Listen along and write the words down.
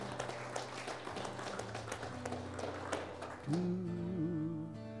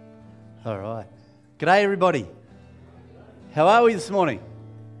All right. G'day, everybody. How are we this morning?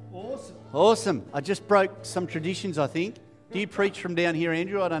 Awesome. I just broke some traditions, I think. Do you preach from down here,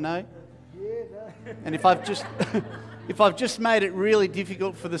 Andrew? I don't know. Yeah, no. And if I've just made it really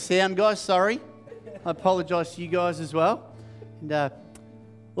difficult for the sound guys, sorry. I apologise to you guys as well. And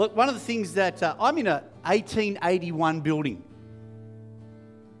look, one of the things that I'm in a 1881 building.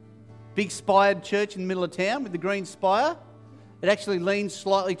 Big spired church in the middle of town with the green spire. It actually leans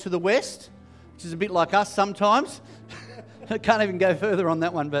slightly to the west, which is a bit like us sometimes. I can't even go further on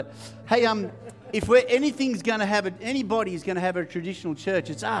that one. But hey, if anybody's going to have a traditional church,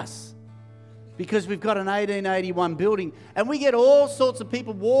 it's us, because we've got an 1881 building, and we get all sorts of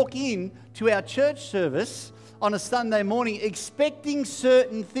people walk in to our church service on a Sunday morning expecting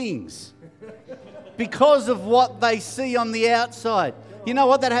certain things because of what they see on the outside. You know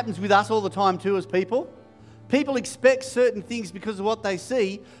what? That happens with us all the time too as people. People expect certain things because of what they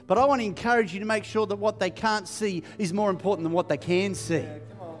see, but I want to encourage you to make sure that what they can't see is more important than what they can see. Yeah,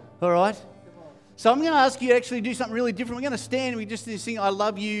 come on. All right? Come on. So I'm going to ask you to actually do something really different. We're going to stand and we just sing I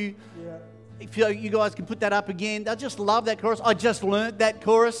Love You. Yeah. If you guys can put that up again. I just love that chorus. I just learnt that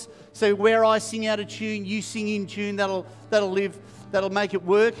chorus. So where I sing out of tune, you sing in tune. That'll make it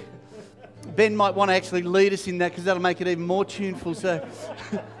work. Ben might want to actually lead us in that because that'll make it even more tuneful. So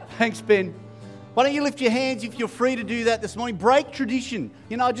thanks, Ben. Why don't you lift your hands if you're free to do that this morning? Break tradition.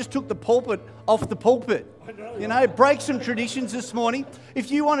 You know, I just took the pulpit off the pulpit. You know, break some traditions this morning.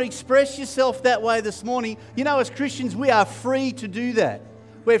 If you want to express yourself that way this morning, you know, as Christians, we are free to do that.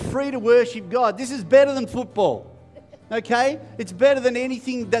 We're free to worship God. This is better than football. Okay? It's better than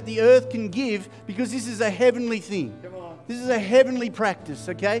anything that the earth can give, because this is a heavenly thing. Come on. This is a heavenly practice,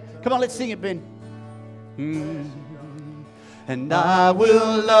 okay? Come on, let's sing it, Ben. And I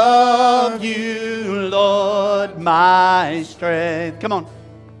will love you, Lord, my strength. Come on.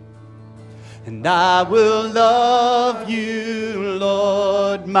 And I will love you,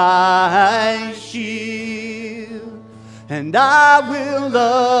 Lord, my shield. And I will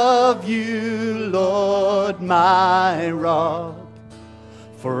love you, Lord, my rock.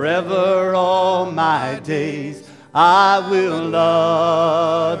 Forever all my days I will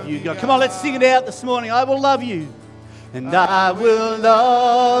love you. God. Come on, let's sing it out this morning. I will love you. And I will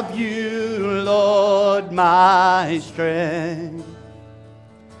love you, Lord, my strength.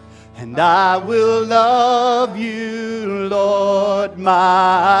 And I will love you, Lord,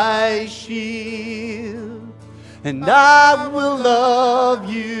 my shield. And I will love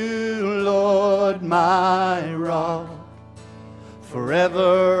you, Lord, my rock.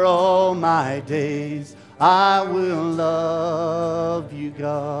 Forever all my days I will love you,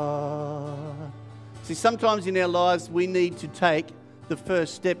 God. See, sometimes in our lives we need to take the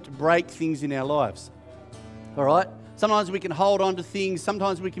first step to break things in our lives. All right? Sometimes we can hold on to things.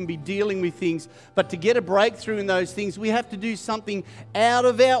 Sometimes we can be dealing with things. But to get a breakthrough in those things, we have to do something out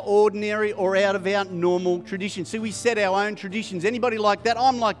of our ordinary or out of our normal tradition. See, we set our own traditions. Anybody like that?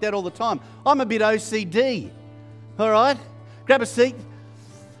 I'm like that all the time. I'm a bit OCD. All right? Grab a seat.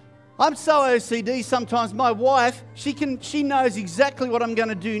 I'm so OCD sometimes. My wife, she knows exactly what I'm going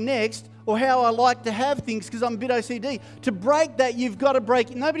to do next, or how I like to have things, because I'm a bit OCD. To break that, you've got to break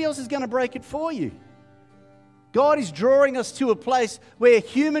it. Nobody else is going to break it for you. God is drawing us to a place where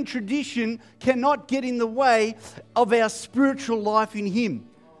human tradition cannot get in the way of our spiritual life in Him.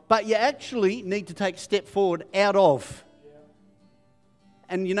 But you actually need to take a step forward out of.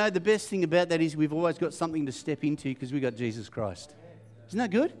 And you know, the best thing about that is we've always got something to step into because we've got Jesus Christ. Isn't that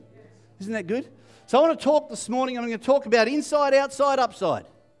good? Isn't that good? So I want to talk this morning, I'm going to talk about inside, outside, upside.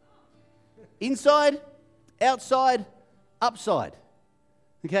 Inside, outside, upside.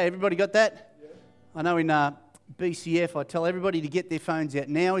 Okay, everybody got that? Yeah. I know in BCF I tell everybody to get their phones out.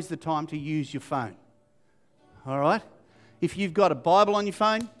 Now is the time to use your phone. All right? If you've got a Bible on your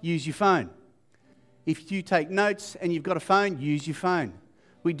phone, use your phone. If you take notes and you've got a phone, use your phone.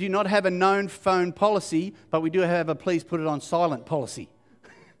 We do not have a known phone policy, but we do have a please put it on silent policy.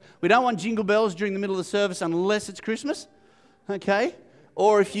 We don't want jingle bells during the middle of the service unless it's Christmas. Okay?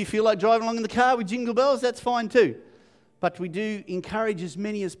 Or if you feel like driving along in the car with jingle bells, that's fine too. But we do encourage as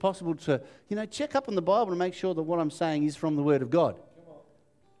many as possible to, check up on the Bible and make sure that what I'm saying is from the Word of God.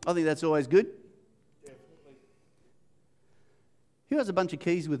 I think that's always good. Definitely. Who has a bunch of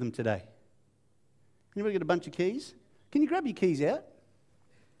keys with them today? Anybody got a bunch of keys? Can you grab your keys out?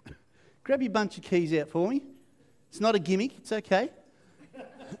 Grab your bunch of keys out for me. It's not a gimmick, it's okay.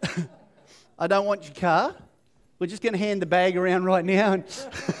 I don't want your car. We're just going to hand the bag around right now.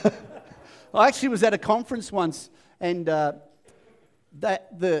 I actually was at a conference once, and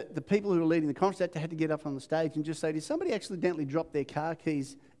that the people who were leading the conference had to get up on the stage and just say, did somebody accidentally drop their car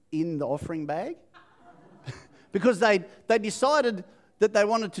keys in the offering bag? Because they decided that they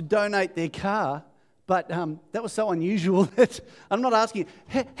wanted to donate their car, but that was so unusual that I'm not asking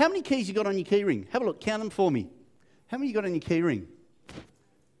you, how many keys you got on your key ring? Have a look, count them for me. How many you got on your key ring?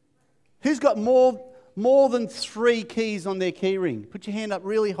 Who's got more than 3 keys on their key ring? Put your hand up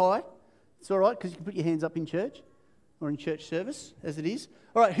really high. It's all right, because you can put your hands up in church or in church service, as it is.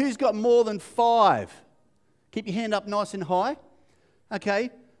 All right, who's got more than 5? Keep your hand up nice and high. Okay.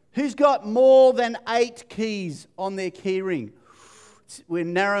 Who's got more than 8 keys on their key ring? We're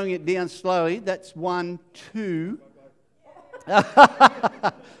narrowing it down slowly. That's 1, 2.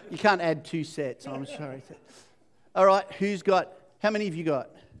 You can't add 2 sets, I'm sorry. All right, how many have you got?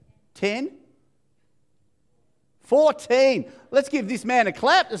 10? 14. Let's give this man a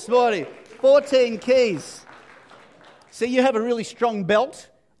clap this morning. 14 keys. So you have a really strong belt,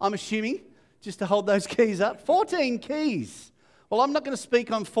 I'm assuming, just to hold those keys up. 14 keys. Well, I'm not going to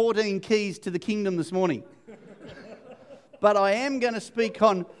speak on 14 keys to the kingdom this morning. But I am going to speak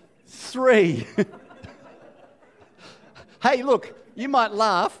on 3. Hey, look, you might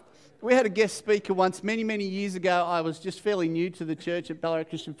laugh. We had a guest speaker once many, many years ago. I was just fairly new to the church at Ballarat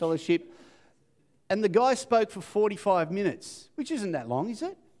Christian Fellowship. And the guy spoke for 45 minutes, which isn't that long, is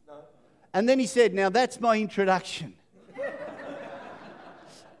it? No. And then he said, now that's my introduction.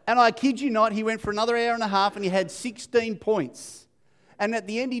 And I kid you not, he went for another hour and a half and he had 16 points. And at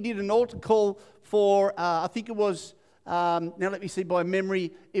the end, he did an altar call for, I think it was, now let me see by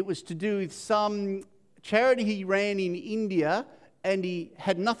memory, it was to do with some charity he ran in India, and he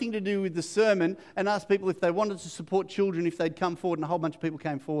had nothing to do with the sermon, and asked people if they wanted to support children, if they'd come forward, and a whole bunch of people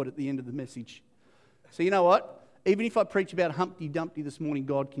came forward at the end of the message. So you know what? Even if I preach about Humpty Dumpty this morning,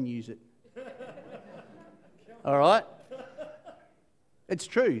 God can use it. All right? It's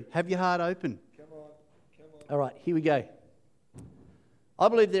true. Have your heart open. Come on. All right, here we go. I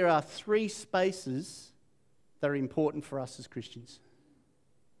believe there are 3 spaces that are important for us as Christians.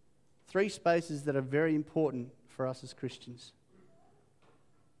 3 spaces that are very important for us as Christians.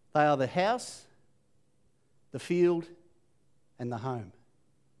 They are the house, the field, and the home.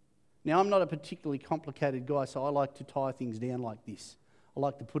 Now, I'm not a particularly complicated guy, so I like to tie things down like this. I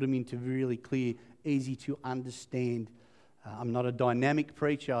like to put them into really clear, easy to understand. I'm not a dynamic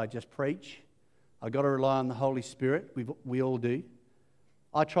preacher, I just preach. I've got to rely on the Holy Spirit, we all do.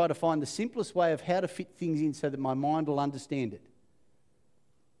 I try to find the simplest way of how to fit things in so that my mind will understand it.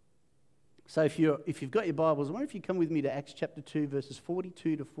 So if you've got your Bibles, I wonder if you come with me to Acts chapter 2, verses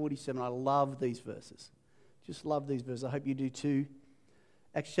 42 to 47. I love these verses. Just love these verses. I hope you do too.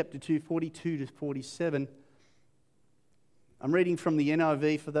 Acts chapter 2, 42 to 47. I'm reading from the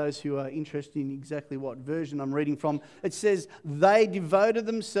NIV for those who are interested in exactly what version I'm reading from. It says, they devoted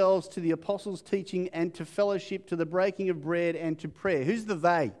themselves to the apostles' teaching and to fellowship, to the breaking of bread and to prayer. Who's the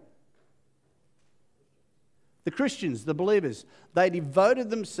they? The Christians, the believers. They devoted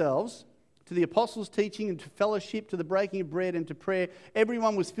themselves to the apostles' teaching and to fellowship, to the breaking of bread and to prayer.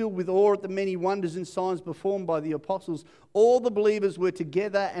 Everyone was filled with awe at the many wonders and signs performed by the apostles. All the believers were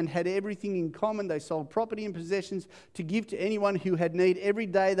together and had everything in common. They sold property and possessions to give to anyone who had need. Every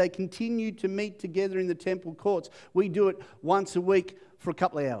day they continued to meet together in the temple courts. We do it once a week for a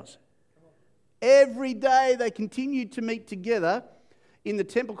couple of hours. Every day they continued to meet together in the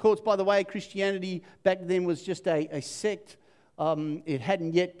temple courts. By the way, Christianity back then was just a sect. It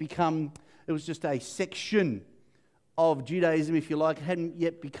hadn't yet become... It was just a section of Judaism, if you like. It hadn't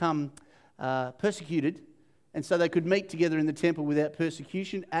yet become persecuted. And so they could meet together in the temple without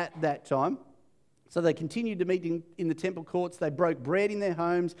persecution at that time. So they continued to meet in the temple courts. They broke bread in their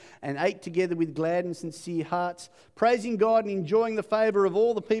homes and ate together with glad and sincere hearts, praising God and enjoying the favour of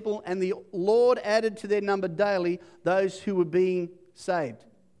all the people. And the Lord added to their number daily those who were being saved.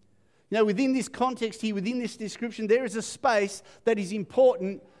 You know, within this context here, within this description, there is a space that is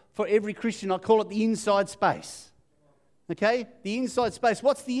important for every Christian. I call it the inside space. Okay? The inside space.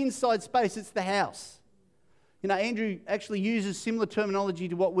 What's the inside space? It's the house. You know, Andrew actually uses similar terminology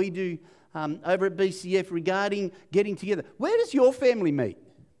to what we do over at BCF regarding getting together. Where does your family meet?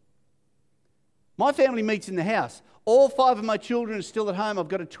 My family meets in the house. All 5 of my children are still at home. I've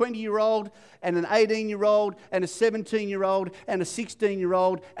got a 20-year-old and an 18-year-old and a 17-year-old and a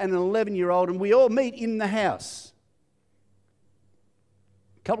 16-year-old and an 11-year-old, and we all meet in the house.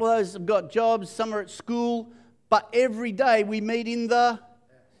 A couple of those have got jobs, some are at school, but every day we meet in the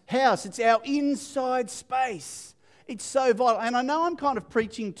house. It's our inside space. It's so vital. And I know I'm kind of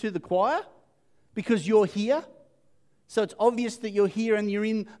preaching to the choir because you're here. So it's obvious that you're here and you're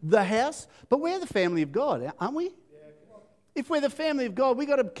in the house. But we're the family of God, aren't we? If we're the family of God, we've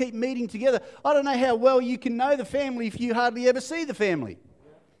got to keep meeting together. I don't know how well you can know the family if you hardly ever see the family.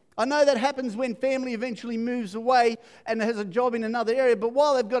 I know that happens when family eventually moves away and has a job in another area, but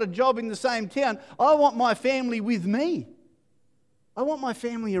while they've got a job in the same town, I want my family with me. I want my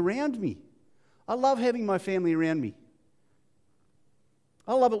family around me. I love having my family around me.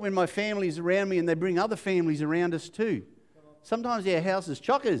 I love it when my family is around me and they bring other families around us too. Sometimes our house is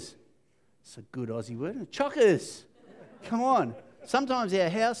chockers. It's a good Aussie word. Chockers. Come on. Sometimes our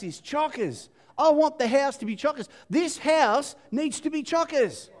house is chockers. I want the house to be chockers. This house needs to be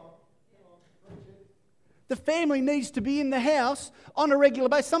chockers. The family needs to be in the house on a regular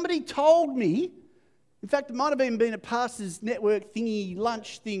basis. Somebody told me, in fact, it might have even been a pastor's network thingy,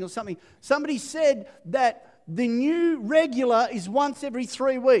 lunch thing or something. Somebody said that the new regular is once every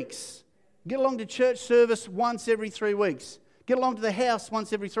 3 weeks. Get along to church service once every 3 weeks. Get along to the house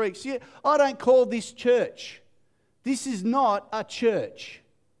once every 3 weeks. I don't call this church. This is not a church.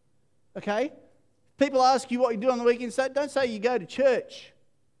 Okay? People ask you what you do on the weekend. Don't say you go to church.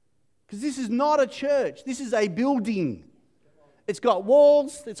 Because this is not a church. This is a building. It's got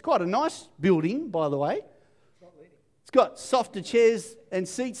walls. It's quite a nice building, by the way. It's got softer chairs and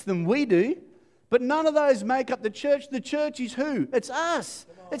seats than we do. But none of those make up the church. The church is who? It's us.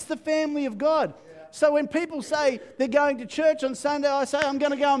 It's the family of God. So when people say they're going to church on Sunday, I say I'm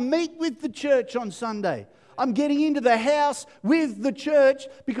going to go and meet with the church on Sunday. I'm getting into the house with the church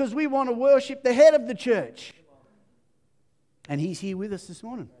because we want to worship the head of the church. And he's here with us this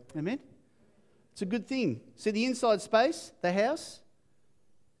morning. Amen? It's a good thing. See, the inside space, the house,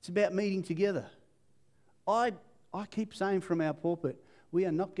 it's about meeting together. I keep saying from our pulpit, we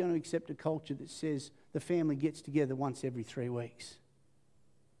are not going to accept a culture that says the family gets together once every 3 weeks.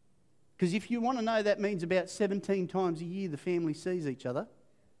 Because if you want to know, that means about 17 times a year the family sees each other.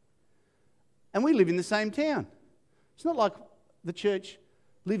 And we live in the same town. It's not like the church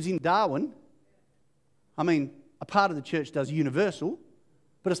lives in Darwin. I mean, a part of the church does universal.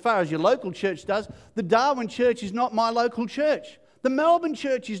 But as far as your local church does, the Darwin church is not my local church. The Melbourne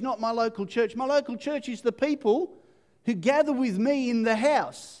church is not my local church. My local church is the people who gather with me in the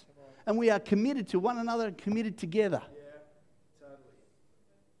house. And we are committed to one another and committed together. Yeah, totally.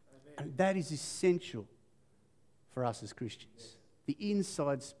 And that is essential for us as Christians. The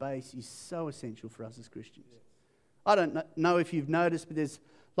inside space is so essential for us as Christians. I don't know if you've noticed, but there's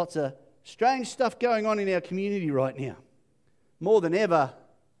lots of strange stuff going on in our community right now. More than ever,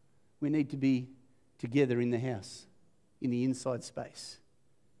 we need to be together in the house, in the inside space.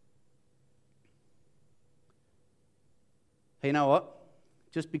 Hey, you know what?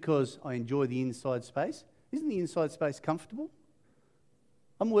 Just because I enjoy the inside space, isn't the inside space comfortable?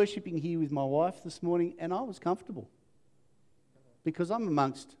 I'm worshipping here with my wife this morning and I was comfortable. Because I'm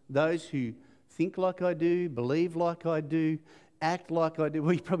amongst those who think like I do, believe like I do, act like I do.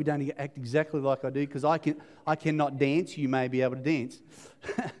 Well, you probably don't act exactly like I do because I cannot dance. You may be able to dance.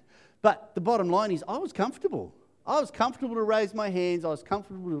 But the bottom line is I was comfortable. I was comfortable to raise my hands. I was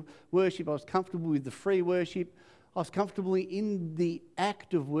comfortable to worship. I was comfortable with the free worship. I was comfortable in the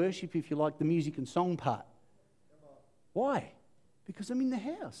act of worship, if you like, the music and song part. Why? Because I'm in the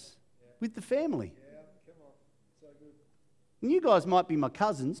house with the family. And you guys might be my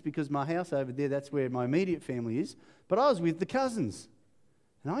cousins because my house over there, that's where my immediate family is. But I was with the cousins.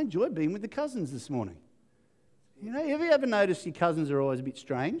 And I enjoyed being with the cousins this morning. You know, have you ever noticed your cousins are always a bit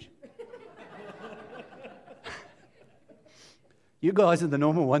strange? You guys are the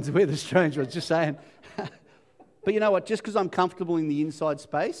normal ones, we're the strange ones, just saying. But you know what, just because I'm comfortable in the inside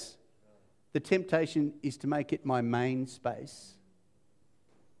space, the temptation is to make it my main space,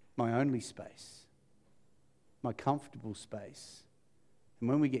 my only space, my comfortable space. And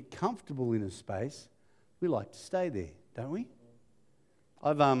when we get comfortable in a space, we like to stay there, don't we?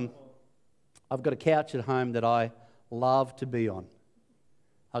 I've got a couch at home that I love to be on.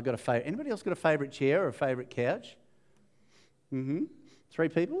 I've got a favourite. Anybody else got a favourite chair or a favourite couch? 3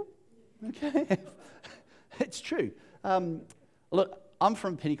 people? Okay. It's true. Look, I'm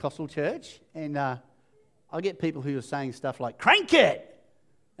from Pentecostal church, and I get people who are saying stuff like, crank it!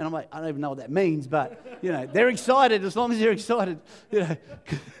 And I'm like, I don't even know what that means, but, you know, they're excited as long as they're excited, you know,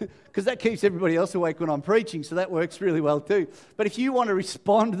 because that keeps everybody else awake when I'm preaching, so that works really well too. But if you want to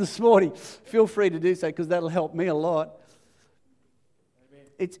respond this morning, feel free to do so, because that'll help me a lot. Amen.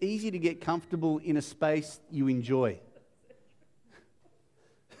 It's easy to get comfortable in a space you enjoy.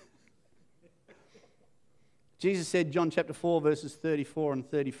 Jesus said, John chapter 4, verses 34 and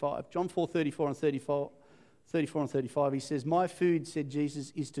 35. John 4, 34 and 35, he says, my food, said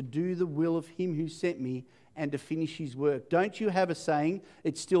Jesus, is to do the will of him who sent me and to finish his work. Don't you have a saying,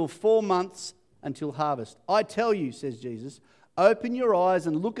 it's still 4 months until harvest. I tell you, says Jesus, open your eyes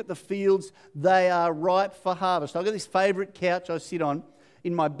and look at the fields. They are ripe for harvest. I've got this favourite couch I sit on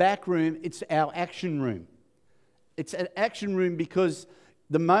in my back room. It's our action room. It's an action room because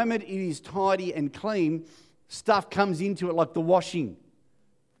the moment it is tidy and clean, stuff comes into it like the washing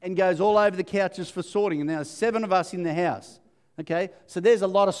and goes all over the couches for sorting. And now there's 7 of us in the house. Okay, so there's a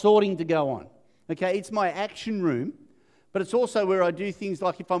lot of sorting to go on. Okay, it's my action room, but it's also where I do things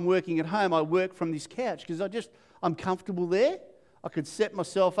like if I'm working at home, I work from this couch because I'm comfortable there. I could set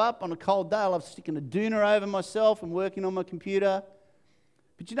myself up on a cold day. I love sticking a doona over myself and working on my computer.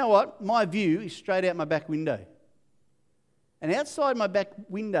 But you know what? My view is straight out my back window. And outside my back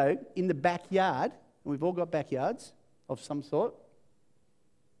window, in the backyard, and we've all got backyards of some sort,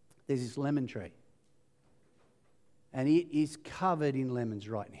 there's this lemon tree. And it is covered in lemons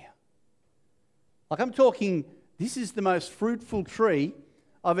right now. Like I'm talking, this is the most fruitful tree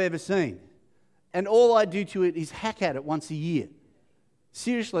I've ever seen. And all I do to it is hack at it once a year.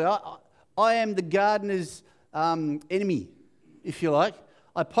 Seriously, I am the gardener's enemy, if you like.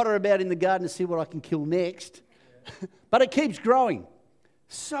 I potter about in the garden to see what I can kill next. But it keeps growing.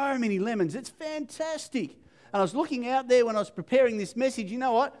 So many lemons. It's fantastic. And I was looking out there when I was preparing this message. You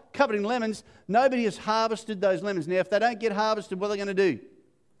know what? Covered in lemons. Nobody has harvested those lemons. Now, if they don't get harvested, what are they going to do?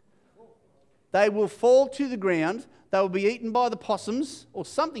 They will fall to the ground. They will be eaten by the possums or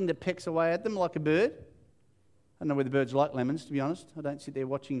something that pecks away at them like a bird. I don't know whether birds like lemons, to be honest. I don't sit there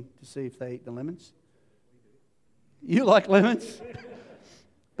watching to see if they eat the lemons. You like lemons?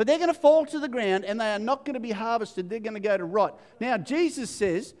 But they're going to fall to the ground and they are not going to be harvested. They're going to go to rot. Now, Jesus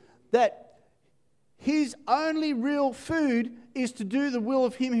says that his only real food is to do the will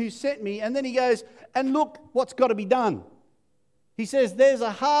of him who sent me. And then he goes, and look what's got to be done. He says there's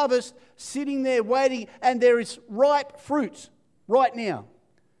a harvest sitting there waiting and there is ripe fruit right now.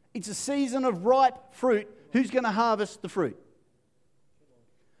 It's a season of ripe fruit. Who's going to harvest the fruit?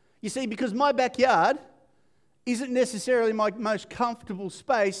 You see, because my backyard isn't necessarily my most comfortable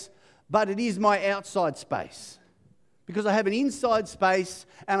space, but it is my outside space. Because I have an inside space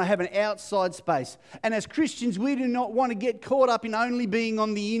and I have an outside space. And as Christians, we do not want to get caught up in only being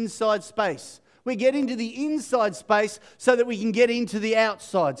on the inside space. We get into the inside space so that we can get into the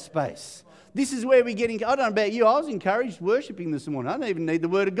outside space. This is where we get in. I don't know about you, I was encouraged worshiping this morning. I don't even need the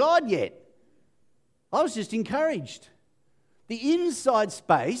Word of God yet. I was just encouraged. The inside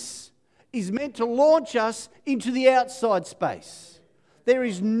space is meant to launch us into the outside space. There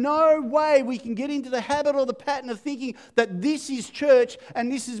is no way we can get into the habit or the pattern of thinking that this is church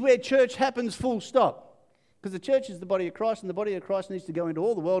and this is where church happens, full stop. Because the church is the body of Christ and the body of Christ needs to go into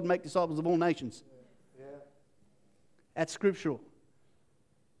all the world and make disciples of all nations. Yeah. That's scriptural.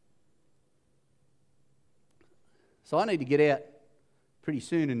 So I need to get out pretty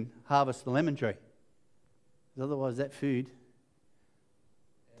soon and harvest the lemon tree. Because otherwise that food,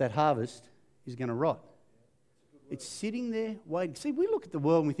 that harvest, is going to rot. It's sitting there waiting. See, we look at the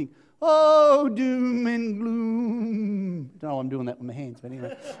world and we think, oh, doom and gloom. I don't know why I'm doing that with my hands, but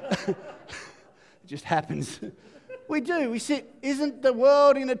anyway. It just happens. We do. We sit, isn't the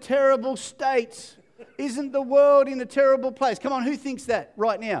world in a terrible state? Isn't the world in a terrible place? Come on, who thinks that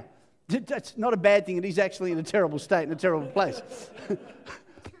right now? That's not a bad thing. It is actually in a terrible state, in a terrible place.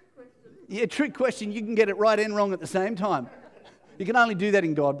 Yeah, trick question. You can get it right and wrong at the same time. You can only do that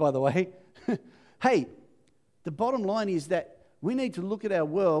in God, by the way. Hey, the bottom line is that we need to look at our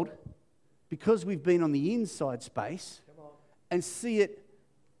world because we've been on the inside space and see it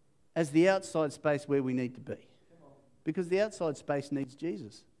as the outside space where we need to be. Because the outside space needs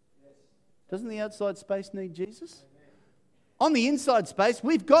Jesus. Doesn't the outside space need Jesus? On the inside space,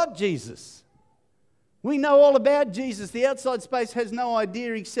 we've got Jesus. We know all about Jesus. The outside space has no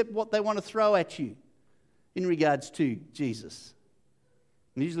idea except what they want to throw at you in regards to Jesus.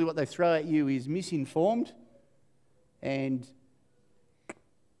 And usually what they throw at you is misinformed and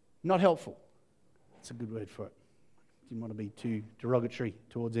not helpful. That's a good word for it. Didn't want to be too derogatory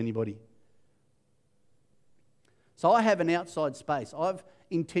towards anybody. So I have an outside space. I've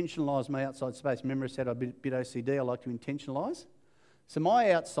intentionalised my outside space. Remember I said I'm a bit OCD, I like to intentionalise. So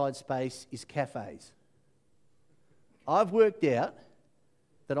my outside space is cafes. I've worked out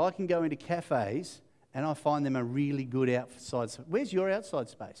that I can go into cafes and I find them a really good outside space. Where's your outside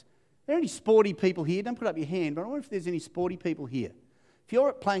space? Are there any sporty people here? Don't put up your hand, but I wonder if there's any sporty people here. If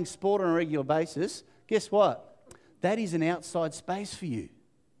you're playing sport on a regular basis, guess what? That is an outside space for you.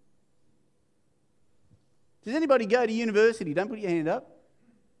 Does anybody go to university? Don't put your hand up.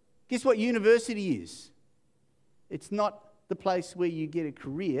 Guess what university is? It's not the place where you get a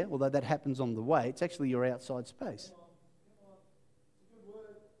career, although that happens on the way. It's actually your outside space.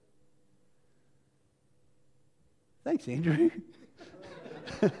 Thanks, Andrew.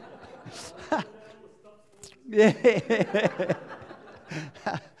 Yeah.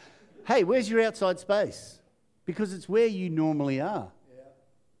 Hey, where's your outside space? Because it's where you normally are. Yeah.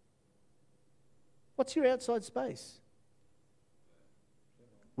 What's your outside space?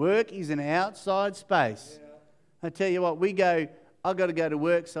 Work is an outside space. Yeah. I tell you what, I've got to go to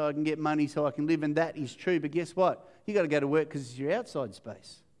work so I can get money so I can live, and that is true. But guess what? You've got to go to work because it's your outside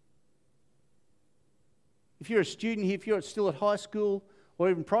space. If you're a student here, if you're still at high school or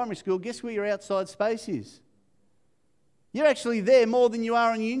even primary school, guess where your outside space is? You're actually there more than you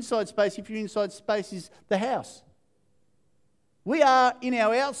are on your inside space if your inside space is the house. We are in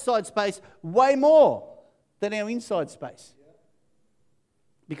our outside space way more than our inside space.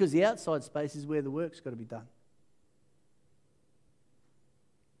 Because the outside space is where the work's got to be done.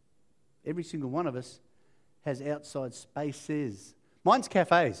 Every single one of us has outside spaces. Mine's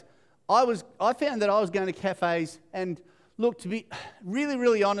cafes. I found that I was going to cafes, and look, to be really,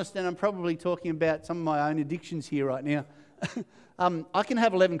 really honest, and I'm probably talking about some of my own addictions here right now, I can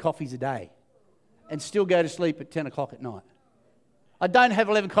have 11 coffees a day and still go to sleep at 10 o'clock at night. I don't have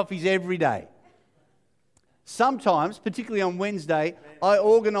 11 coffees every day. Sometimes, particularly on Wednesday, I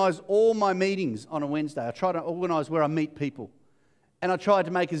organise all my meetings on a Wednesday. I try to organise where I meet people. And I try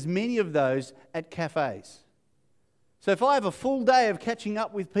to make as many of those at cafes. So if I have a full day of catching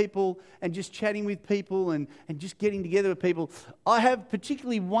up with people and just chatting with people and just getting together with people, I have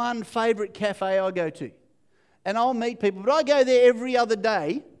particularly one favourite cafe I go to. And I'll meet people, but I go there every other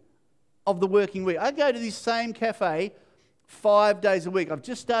day of the working week. I go to this same cafe 5 days a week. I've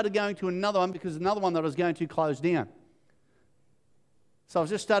just started going to another one because another one that I was going to closed down. So I've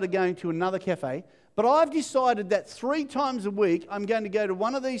just started going to another cafe. But I've decided that 3 times a week I'm going to go to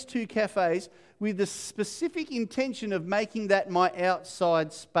one of these 2 cafes with the specific intention of making that my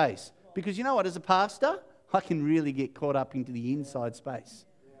outside space. Because you know what, as a pastor, I can really get caught up into the inside space.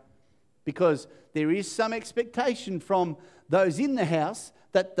 Because there is some expectation from those in the house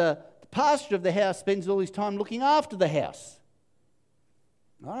that the pastor of the house spends all his time looking after the house.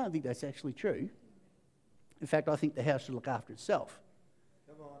 I don't think that's actually true. In fact, I think the house should look after itself.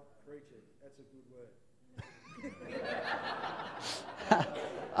 Come on, preach it. That's a good word.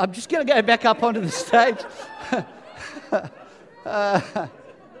 I'm just going to go back up onto the stage.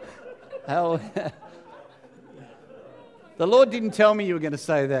 The Lord didn't tell me you were going to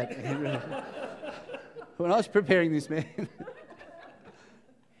say that. When I was preparing this, man,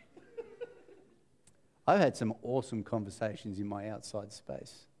 I've had some awesome conversations in my outside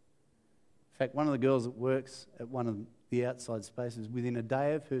space. In fact, one of the girls that works at one of the outside spaces, within a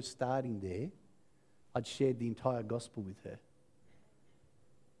day of her starting there, I'd shared the entire gospel with her.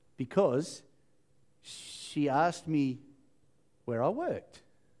 Because she asked me where I worked.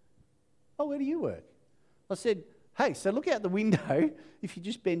 Oh, where do you work? I said, hey, so look out the window. If you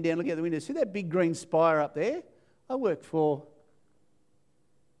just bend down, look out the window. See that big green spire up there? I work for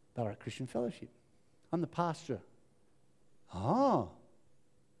Ballarat Christian Fellowship. I'm the pastor. Oh.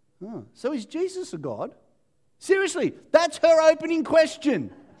 So is Jesus a God? Seriously, that's her opening question.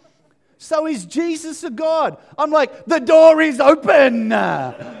 So is Jesus a God? I'm like, the door is open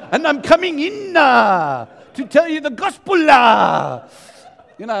and I'm coming in to tell you the gospel. You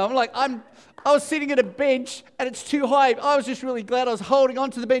know, I'm like, I was sitting at a bench and it's too high. I was just really glad I was holding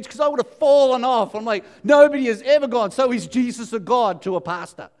onto the bench because I would have fallen off. I'm like, nobody has ever gone, so is Jesus a God, to a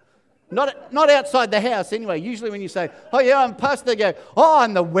pastor? Not outside the house anyway. Usually when you say, oh yeah, I'm a pastor, they go, oh,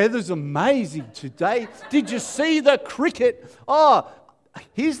 and the weather's amazing today. Did you see the cricket? Oh,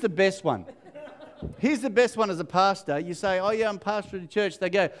 here's the best one. Here's the best one as a pastor. You say, oh yeah, I'm pastor of the church. They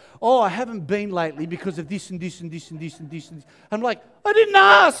go, oh, I haven't been lately because of this and this and this and this and this and this. I'm like, I didn't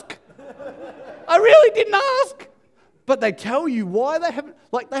ask. I really didn't ask. But they tell you why they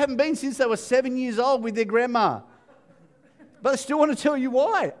haven't been since they were 7 years old with their grandma. But I still want to tell you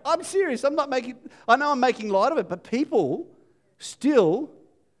why. I'm serious. I know I'm making light of it, but people still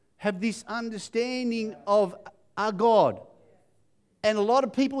have this understanding of our God. And a lot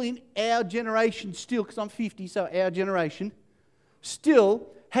of people in our generation still, because I'm 50, so our generation, still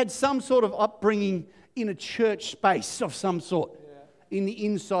had some sort of upbringing in a church space of some sort, in the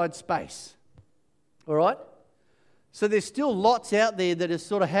inside space. All right? So there's still lots out there that have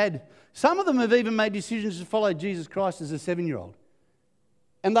sort of had, some of them have even made decisions to follow Jesus Christ as a 7-year-old.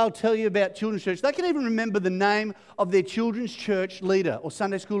 And they'll tell you about children's church. They can even remember the name of their children's church leader or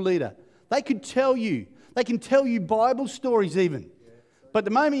Sunday school leader. They can tell you Bible stories even. But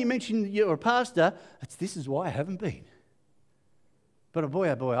the moment you mention you're a pastor, this is why I haven't been. But oh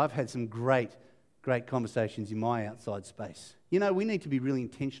boy, I've had some great conversations in my outside space. You know, we need to be really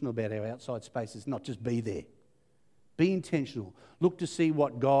intentional about our outside spaces, not just be there. Be intentional. Look to see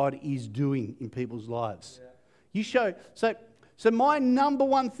what God is doing in people's lives. Yeah. You show. So my number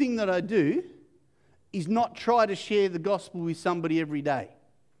one thing that I do is not try to share the gospel with somebody every day.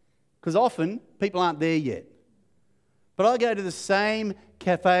 Because often people aren't there yet. But I go to the same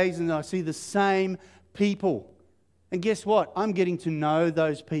cafes and I see the same people. And guess what? I'm getting to know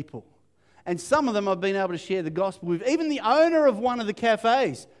those people. And some of them I've been able to share the gospel with. Even the owner of one of the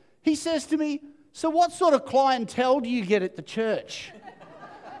cafes, he says to me, "So what sort of clientele do you get at the church?"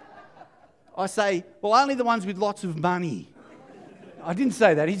 I say, "Well, only the ones with lots of money." I didn't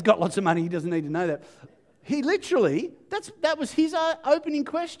say that. He's got lots of money. He doesn't need to know that. He literally, that was his opening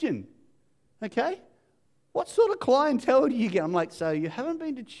question. Okay? What sort of clientele do you get? I'm like, "So you haven't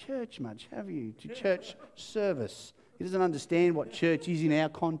been to church much, have you? To church service." He doesn't understand what church is in our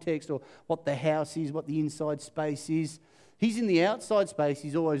context or what the house is, what the inside space is. He's in the outside space.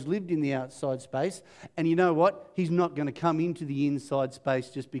 He's always lived in the outside space. And you know what? He's not going to come into the inside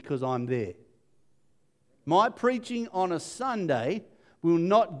space just because I'm there. My preaching on a Sunday will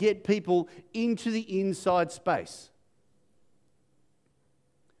not get people into the inside space.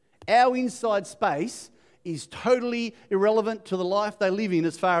 Our inside space is totally irrelevant to the life they live in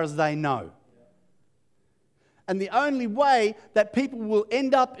as far as they know. And the only way that people will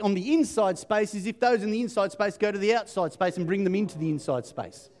end up on the inside space is if those in the inside space go to the outside space and bring them into the inside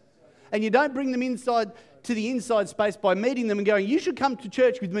space. And you don't bring them inside to the inside space by meeting them and going, "You should come to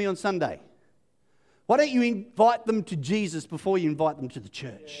church with me on Sunday." Why don't you invite them to Jesus before you invite them to the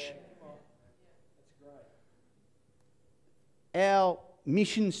church? Our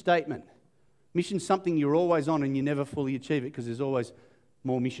mission statement. Mission's something you're always on and you never fully achieve it because there's always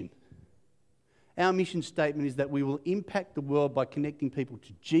more mission. Our mission statement is that we will impact the world by connecting people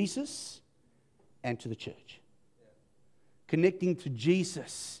to Jesus and to the church. Yeah. Connecting to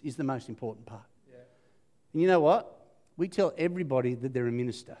Jesus is the most important part. Yeah. And you know what? We tell everybody that they're a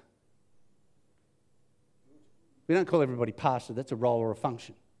minister. We don't call everybody pastor. That's a role or a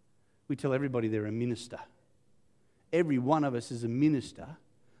function. We tell everybody they're a minister. Every one of us is a minister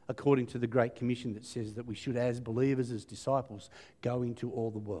according to the Great Commission that says that we should, as believers, as disciples, go into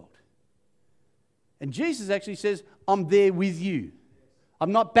all the world. And Jesus actually says, "I'm there with you.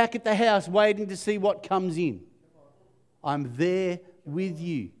 I'm not back at the house waiting to see what comes in. I'm there with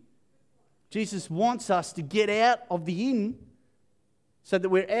you." Jesus wants us to get out of the in so that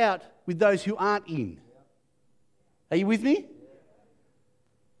we're out with those who aren't in. Are you with me?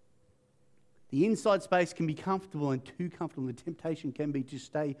 The inside space can be comfortable and too comfortable. The temptation can be to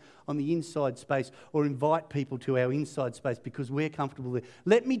stay on the inside space or invite people to our inside space because we're comfortable there.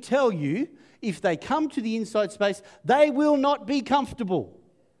 Let me tell you, if they come to the inside space, they will not be comfortable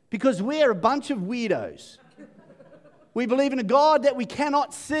because we're a bunch of weirdos. We believe in a God that we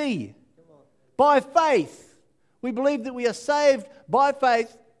cannot see. By faith. We believe that we are saved by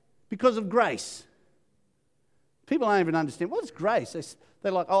faith because of grace. People don't even understand. What is grace?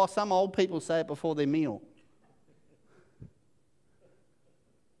 They're like, "Oh, some old people say it before their meal."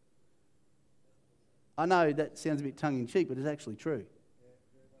 I know that sounds a bit tongue-in-cheek, but it's actually true.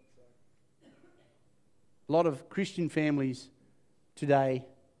 A lot of Christian families today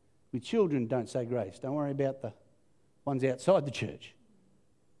with children don't say grace. Don't worry about the ones outside the church.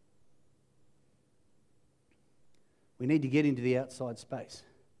 We need to get into the outside space.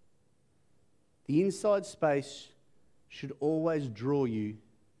 The inside space should always draw you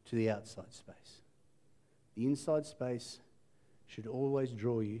to the outside space. The inside space should always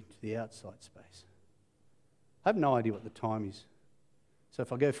draw you to the outside space. I have no idea what the time is. So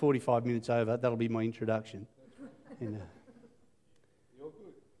if I go 45 minutes over, that'll be my introduction. And, You're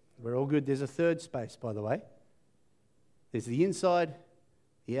good. we're all good. There's a third space, by the way. There's the inside,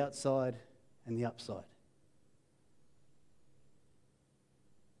 the outside, and the upside.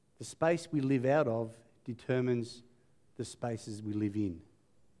 The space we live out of determines the spaces we live in.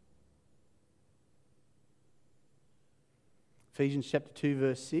 Ephesians chapter 2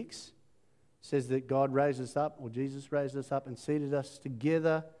 verse 6 says that God raised us up, or Jesus raised us up and seated us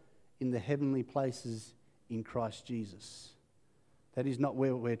together in the heavenly places in Christ Jesus. That is not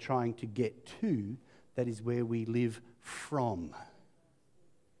where we're trying to get to, that is where we live from.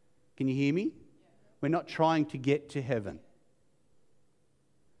 Can you hear me? We're not trying to get to heaven.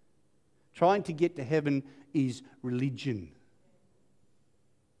 Trying to get to heaven is religion.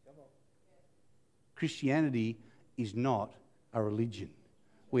 Christianity is not a religion.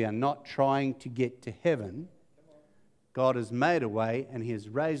 We are not trying to get to heaven. God has made a way and He has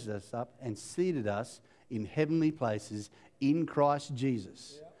raised us up and seated us in heavenly places in Christ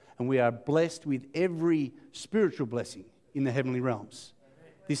Jesus. And we are blessed with every spiritual blessing in the heavenly realms.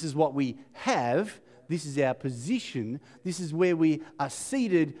 This is what we have. This is our position. This is where we are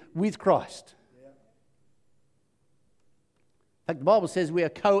seated with Christ. In fact, the Bible says we are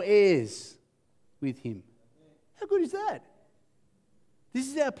co-heirs with him. How good is that? This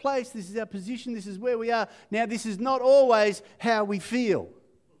is our place. This is our position. This is where we are. Now, this is not always how we feel.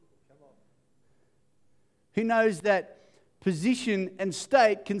 Who knows that position and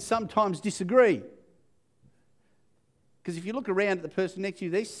state can sometimes disagree? Because if you look around at the person next to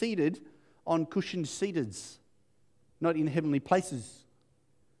you, they're seated on cushioned seateds, not in heavenly places.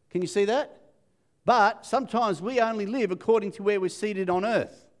 Can you see that? But sometimes we only live according to where we're seated on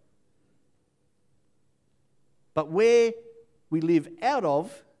earth. But where we live out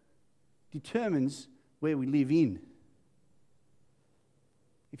of determines where we live in.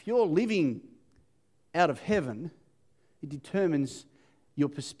 If you're living out of heaven, it determines your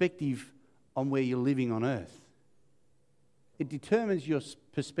perspective on where you're living on earth. It determines your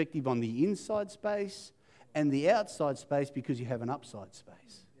perspective on the inside space and the outside space because you have an upside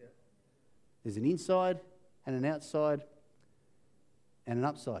space. Yeah. There's an inside and an outside and an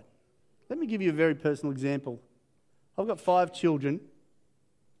upside. Let me give you a very personal example. I've got 5 children.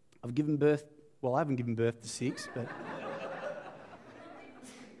 I've given birth, well, I haven't given birth to 6, but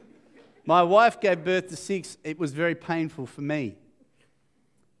my wife gave birth to 6. It was very painful for me.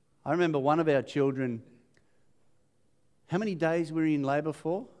 I remember one of our children, how many days were we in labour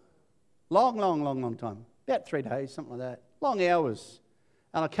for? Long time. About 3 days, something like that. Long hours.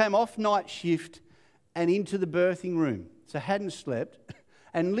 And I came off night shift and into the birthing room. So I hadn't slept.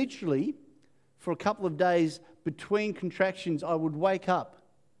 And literally, for a couple of days between contractions, I would wake up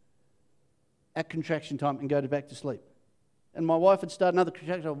at contraction time and go back to sleep. And my wife would start another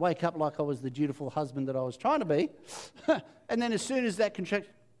contraction. I'd wake up like I was the dutiful husband that I was trying to be. And then as soon as that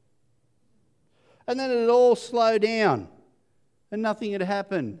contraction... And then it'd all slow down. And nothing had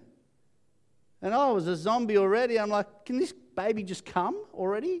happened. And I was a zombie already. I'm like, can this baby just come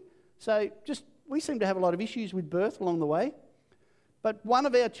already? So we seem to have a lot of issues with birth along the way. But one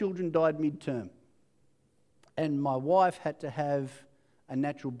of our children died mid-term. And my wife had to have a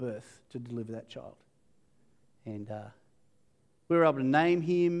natural birth to deliver that child. And we were able to name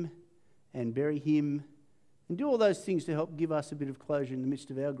him and bury him and do all those things to help give us a bit of closure in the midst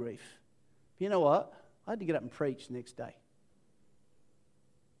of our grief. But you know what? I had to get up and preach the next day.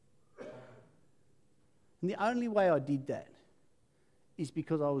 And the only way I did that is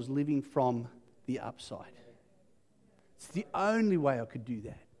because I was living from the upside. It's the only way I could do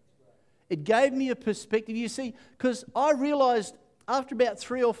that. It gave me a perspective, you see, because I realised after about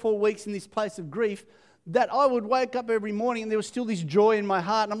 3 or 4 weeks in this place of grief that I would wake up every morning and there was still this joy in my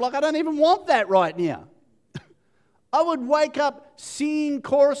heart. And I'm like, I don't even want that right now. I would wake up singing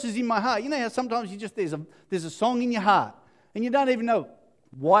choruses in my heart. You know how sometimes there's a song in your heart and you don't even know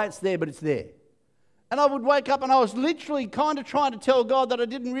why it's there, but it's there. And I would wake up and I was literally kind of trying to tell God that I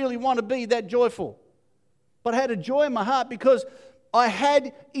didn't really want to be that joyful. But I had a joy in my heart because I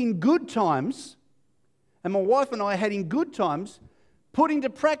had in good times, and my wife and I had in good times, put into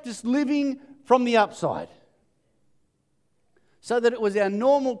practice living from the upside. So that it was our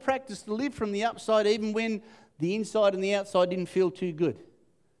normal practice to live from the upside even when the inside and the outside didn't feel too good.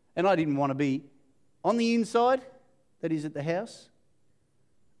 And I didn't want to be on the inside, that is at the house.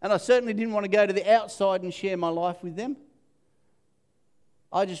 And I certainly didn't want to go to the outside and share my life with them.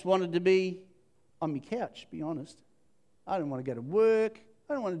 I just wanted to be on my couch, to be honest. I didn't want to go to work.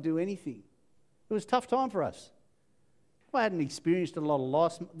 I didn't want to do anything. It was a tough time for us. I hadn't experienced a lot of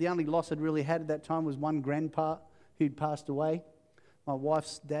loss. The only loss I'd really had at that time was one grandpa who'd passed away. My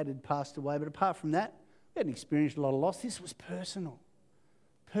wife's dad had passed away. But apart from that, we hadn't experienced a lot of loss. This was personal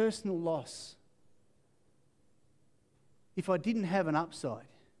loss. If I didn't have an upside,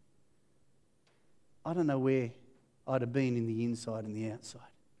 I don't know where I'd have been in the inside and the outside.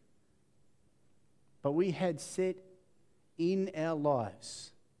 But we had set in our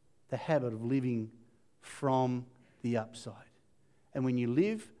lives the habit of living from the upside. And when you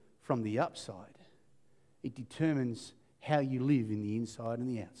live from the upside, it determines how you live in the inside and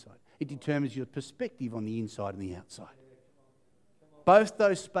the outside. It determines your perspective on the inside and the outside. Both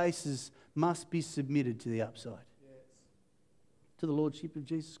those spaces must be submitted to the upside. To the Lordship of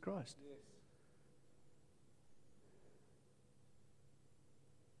Jesus Christ.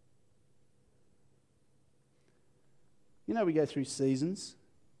 You know, we go through seasons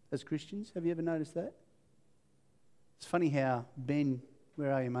as Christians. Have you ever noticed that? It's funny how Ben,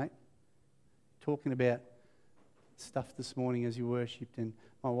 where are you, mate? Talking about stuff this morning as you worshipped, and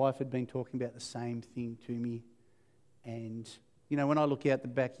my wife had been talking about the same thing to me. And, you know, when I look out the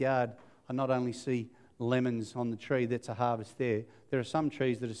backyard, I not only see lemons on the tree, that's a harvest there. There are some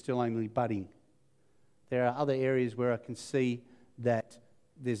trees that are still only budding. There are other areas where I can see that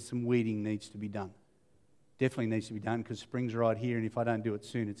there's some weeding needs to be done. Definitely needs to be done because spring's right here, and if I don't do it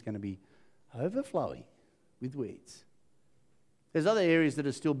soon, it's going to be overflowing with weeds. There's other areas that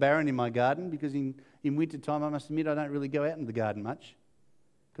are still barren in my garden because in winter time, I must admit, I don't really go out in the garden much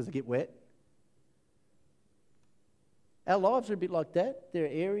because I get wet. Our lives are a bit like that. There are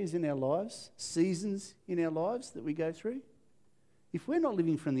areas in our lives, seasons in our lives that we go through. If we're not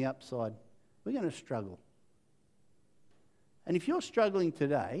living from the upside, we're going to struggle. And if you're struggling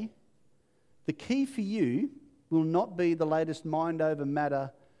today, the key for you will not be the latest mind over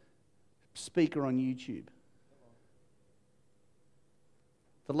matter speaker on YouTube.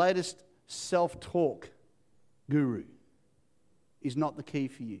 The latest self-talk guru is not the key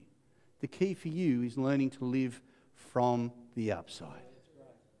for you. The key for you is learning to live from the upside.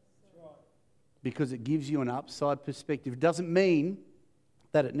 Because it gives you an upside perspective. It doesn't mean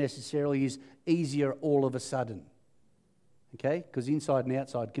that it necessarily is easier all of a sudden. Okay? Because inside and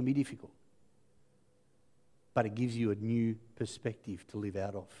outside can be difficult. But it gives you a new perspective to live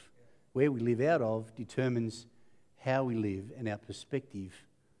out of. Where we live out of determines how we live and our perspective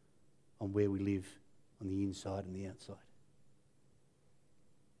on where we live on the inside and the outside.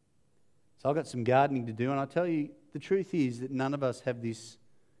 So I've got some gardening to do, and I tell you, the truth is that none of us have this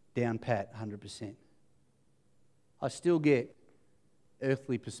down pat 100%. I still get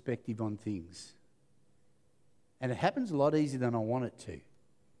earthly perspective on things. And it happens a lot easier than I want it to.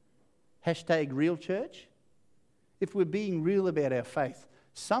 Hashtag real church. If we're being real about our faith,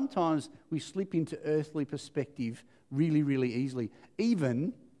 sometimes we slip into earthly perspective really, really easily,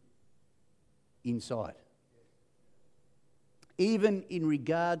 even inside. Even in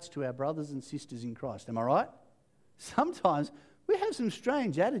regards to our brothers and sisters in Christ. Am I right? Sometimes we have some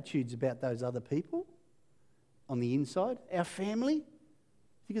strange attitudes about those other people on the inside. Our family,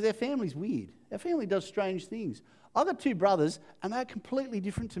 because our family's weird. Our family does strange things. I've got two brothers and they're completely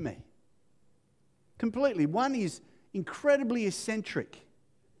different to me. Completely. One is incredibly eccentric.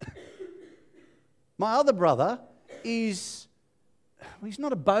 My other brother is, well, he's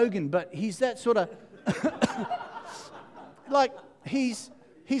not a bogan, but he's that sort of, like he's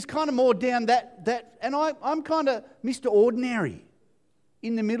kind of more down that, and I'm kind of Mr. Ordinary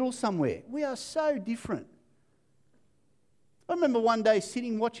in the middle somewhere. We are so different. I remember one day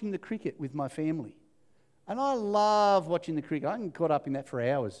sitting watching the cricket with my family, and I love watching the cricket. I can get caught up in that for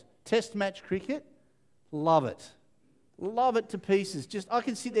hours. Test match cricket, love it. Love it to pieces. Just I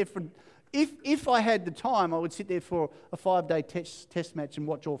can sit there for, if I had the time, I would sit there for a 5-day test match and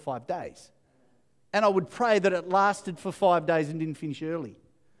watch all 5 days. And I would pray that it lasted for 5 days and didn't finish early.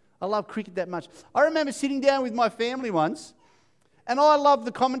 I love cricket that much. I remember sitting down with my family once, and I love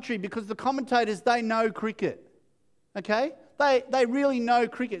the commentary because the commentators, they know cricket. Okay? They really know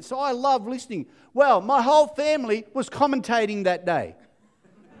cricket. So I love listening. Well, my whole family was commentating that day.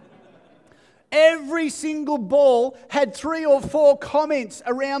 Every single ball had 3 or 4 comments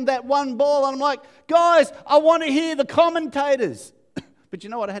around that one ball. And I'm like, guys, I want to hear the commentators. But you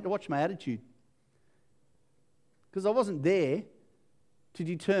know what? I had to watch my attitude. Because I wasn't there to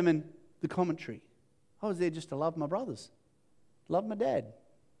determine the commentary. I was there just to love my brothers, love my dad,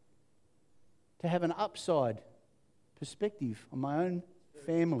 to have an upside perspective on my own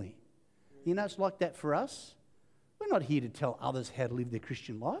family. You know, it's like that for us. We're not here to tell others how to live their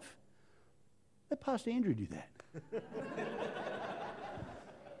Christian life. Let Pastor Andrew do that.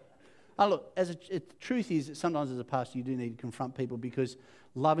 Look, the truth is that sometimes as a pastor you do need to confront people because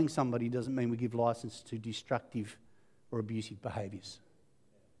loving somebody doesn't mean we give license to destructive or abusive behaviours.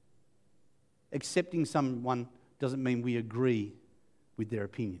 Accepting someone doesn't mean we agree with their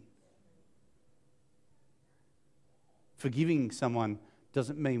opinion. Forgiving someone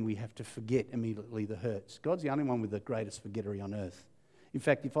doesn't mean we have to forget immediately the hurts. God's the only one with the greatest forgettery on earth. In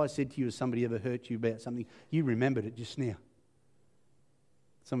fact, if I said to you, has somebody ever hurt you about something, you remembered it just now.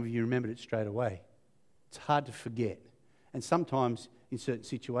 Some of you remembered it straight away. It's hard to forget. And sometimes in certain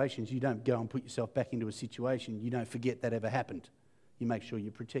situations, you don't go and put yourself back into a situation. You don't forget that ever happened. You make sure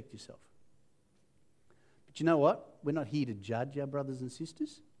you protect yourself. But you know what? We're not here to judge our brothers and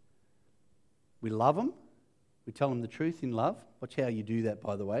sisters. We love them. We tell them the truth in love. Watch how you do that,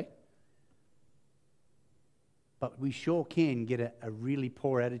 by the way. But we sure can get a really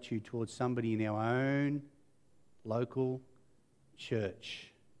poor attitude towards somebody in our own local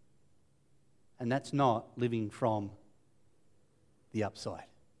church. And that's not living from the upside.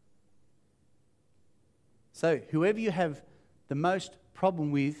 So whoever you have the most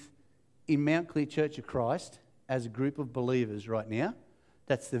problem with in Mount Clear Church of Christ as a group of believers right now,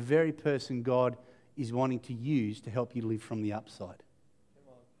 that's the very person God is wanting to use to help you live from the upside.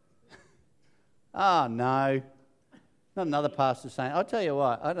 Oh, no. Not another pastor saying, I'll tell you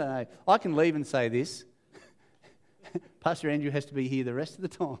what, I don't know. I can leave and say this. Pastor Andrew has to be here the rest of the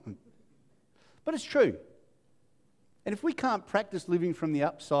time. But it's true. And if we can't practice living from the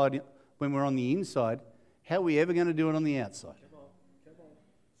upside when we're on the inside, how are we ever going to do it on the outside? Come on. Spot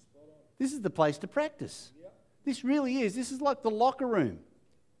on. This is the place to practice. Yep. This really is. This is like the locker room.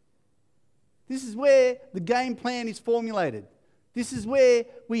 This is where the game plan is formulated. This is where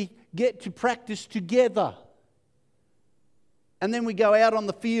we get to practice together. And then we go out on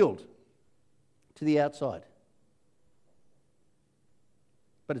the field to the outside.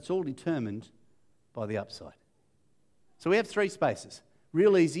 But it's all determined by the upside. So we have three spaces.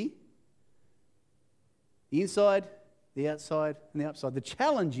 Real easy. The inside, the outside, and the upside. The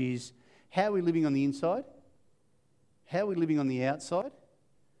challenge is, how are we living on the inside? How are we living on the outside?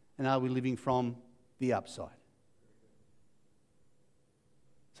 And are we living from the upside?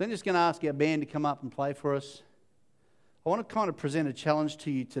 So I'm just going to ask our band to come up and play for us. I want to kind of present a challenge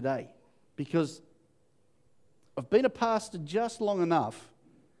to you today, because I've been a pastor just long enough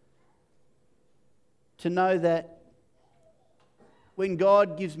to know that when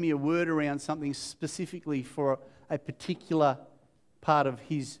God gives me a word around something specifically for a particular part of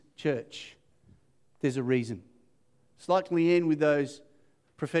His church, there's a reason. It's like Leanne with those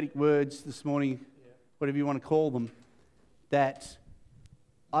prophetic words this morning, whatever you want to call them, that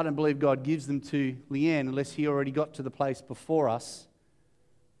I don't believe God gives them to Leanne unless He already got to the place before us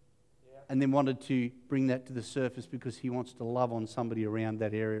and then wanted to bring that to the surface because He wants to love on somebody around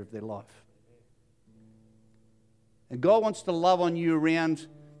that area of their life. And God wants to love on you around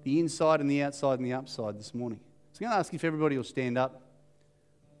the inside and the outside and the upside this morning. So I'm going to ask if everybody will stand up.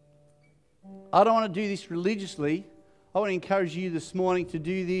 I don't want to do this religiously. I want to encourage you this morning to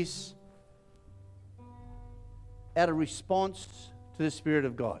do this out of response to the Spirit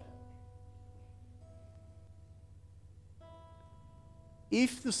of God.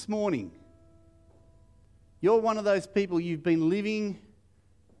 If this morning you're one of those people, you've been living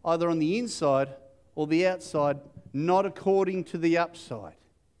either on the inside or the outside, not according to the upside,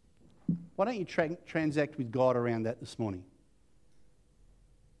 why don't you transact with God around that this morning?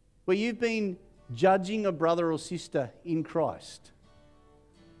 Where you've been judging a brother or sister in Christ,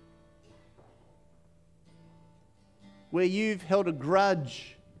 where you've held a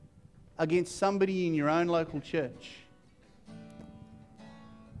grudge against somebody in your own local church,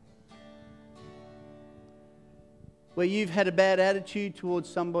 where you've had a bad attitude towards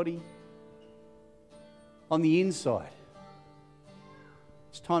somebody on the inside.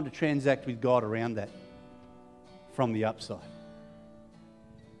 It's time to transact with God around that from the upside.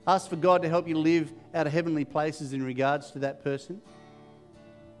 Ask for God to help you live out of heavenly places in regards to that person.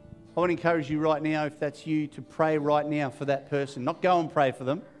 I want to encourage you right now, if that's you, to pray right now for that person. Not go and pray for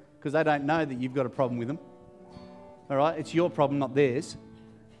them, because they don't know that you've got a problem with them. All right? It's your problem, not theirs.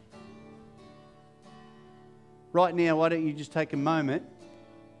 Right now, why don't you just take a moment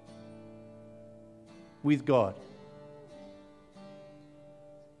with God?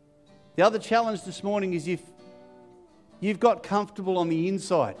 The other challenge this morning is if you've got comfortable on the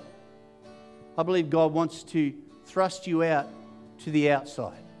inside, I believe God wants to thrust you out to the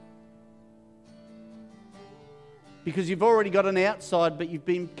outside. Because you've already got an outside, but you've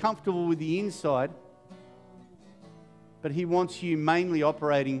been comfortable with the inside. But He wants you mainly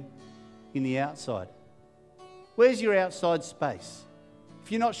operating in the outside. Where's your outside space?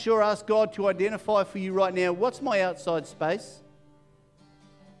 If you're not sure, ask God to identify for you right now, what's my outside space?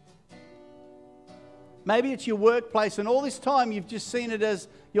 Maybe it's your workplace, and all this time you've just seen it as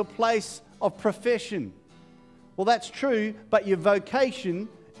your place of profession. Well, that's true, but your vocation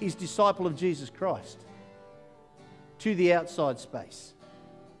is disciple of Jesus Christ. To the outside space.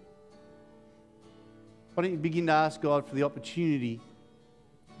 Why don't you begin to ask God for the opportunity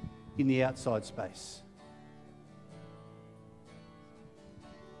in the outside space?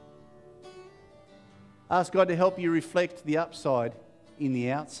 Ask God to help you reflect the upside in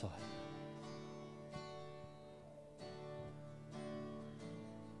the outside.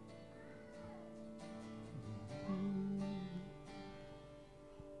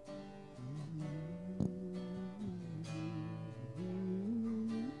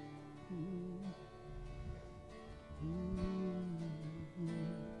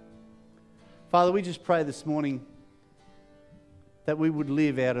 Father, we just pray this morning that we would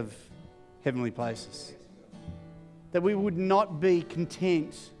live out of heavenly places. That we would not be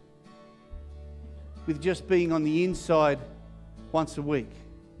content with just being on the inside once a week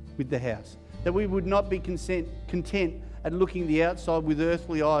with the house. That we would not be content at looking the outside with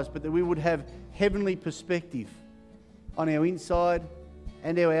earthly eyes, but that we would have heavenly perspective on our inside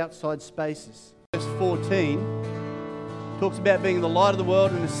and our outside spaces. 14 talks about being the light of the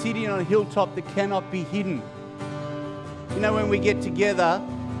world and a city on a hilltop that cannot be hidden. You know, when we get together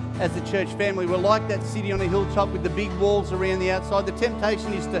as a church family, we're like that city on a hilltop with the big walls around the outside. The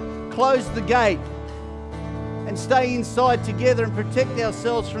temptation is to close the gate and stay inside together and protect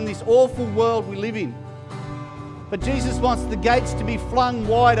ourselves from this awful world we live in. But Jesus wants the gates to be flung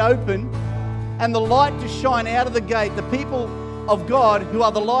wide open and the light to shine out of the gate. The people of God, who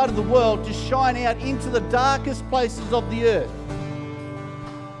are the light of the world, to shine out into the darkest places of the earth,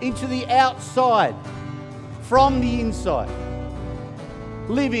 into the outside, from the inside,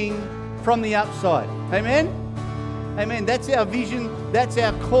 living from the outside. Amen? Amen. That's our vision. That's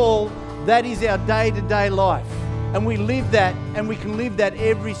our call. That is our day-to-day life. And we live that, and we can live that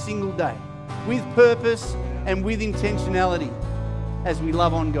every single day with purpose and with intentionality as we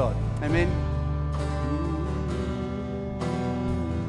love on God. Amen.